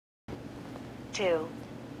2.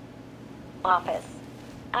 Office.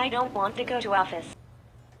 I don't want to go to office.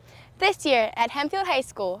 This year at Hempfield High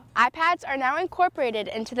School, iPads are now incorporated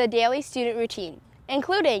into the daily student routine,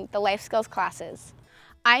 including the life skills classes.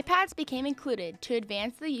 iPads became included to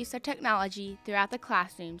advance the use of technology throughout the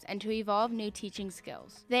classrooms and to evolve new teaching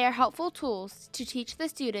skills. They are helpful tools to teach the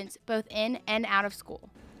students both in and out of school.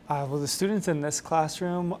 Well, the students in this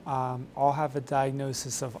classroom all have a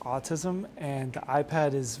diagnosis of autism, and the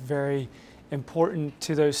iPad is very important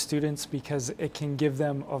to those students because it can give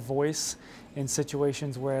them a voice in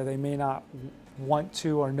situations where they may not want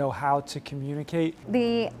to or know how to communicate.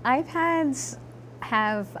 The iPads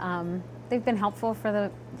have they've been helpful for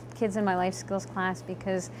the kids in my life skills class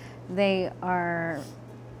because they are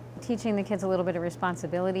teaching the kids a little bit of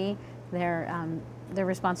responsibility. They're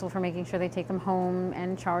responsible for making sure they take them home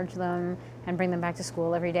and charge them and bring them back to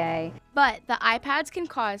school every day. But the iPads can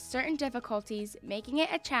cause certain difficulties, making it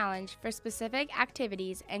a challenge for specific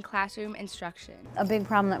activities and classroom instruction. A big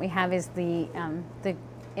problem that we have is the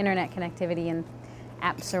internet connectivity and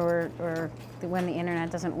apps or when the internet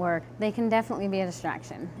doesn't work. They can definitely be a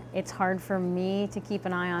distraction. It's hard for me to keep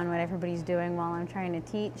an eye on what everybody's doing while I'm trying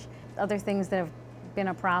to teach. Other things that have been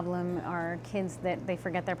a problem are kids that they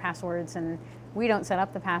forget their passwords, and we don't set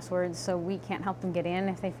up the passwords, so we can't help them get in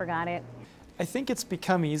if they forgot it. I think it's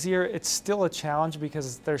become easier. It's still a challenge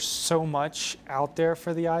because there's so much out there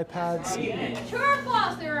for the iPads. True or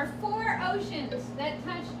false, there are 4 oceans that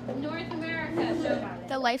touch North America.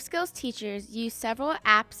 The life skills teachers use several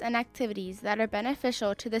apps and activities that are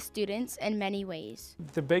beneficial to the students in many ways.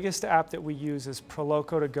 The biggest app that we use is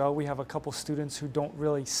Proloco to Go. We have a couple students who don't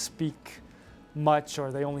really speak much,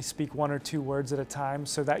 or they only speak 1 or 2 words at a time,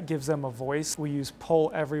 so that gives them a voice. We use Poll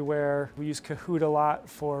Everywhere. We use Kahoot a lot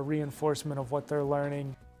for reinforcement of what they're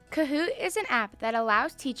learning. Kahoot is an app that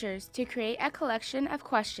allows teachers to create a collection of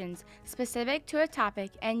questions specific to a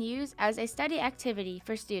topic and use as a study activity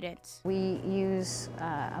for students. We use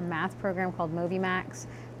a math program called MobyMax.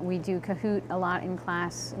 We do Kahoot a lot in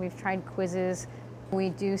class. We've tried quizzes.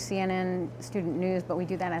 We do CNN student news, but we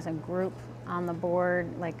do that as a group on the board,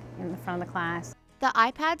 like in the front of the class. The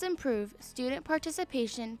iPads improve student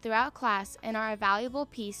participation throughout class and are a valuable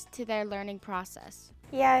piece to their learning process.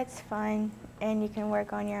 Yeah, it's fun, and you can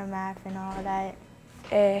work on your math and all of that.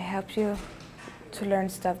 It helps you to learn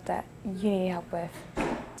stuff that you need help with.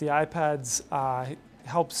 The iPads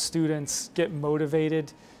help students get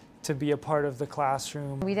motivated to be a part of the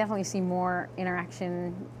classroom. We definitely see more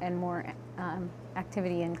interaction and more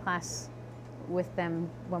activity in class with them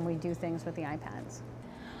when we do things with the iPads.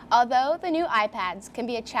 Although the new iPads can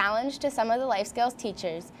be a challenge to some of the life skills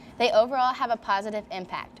teachers, they overall have a positive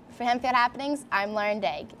impact. For Hempfield Happenings, I'm Lauren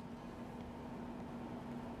Dague.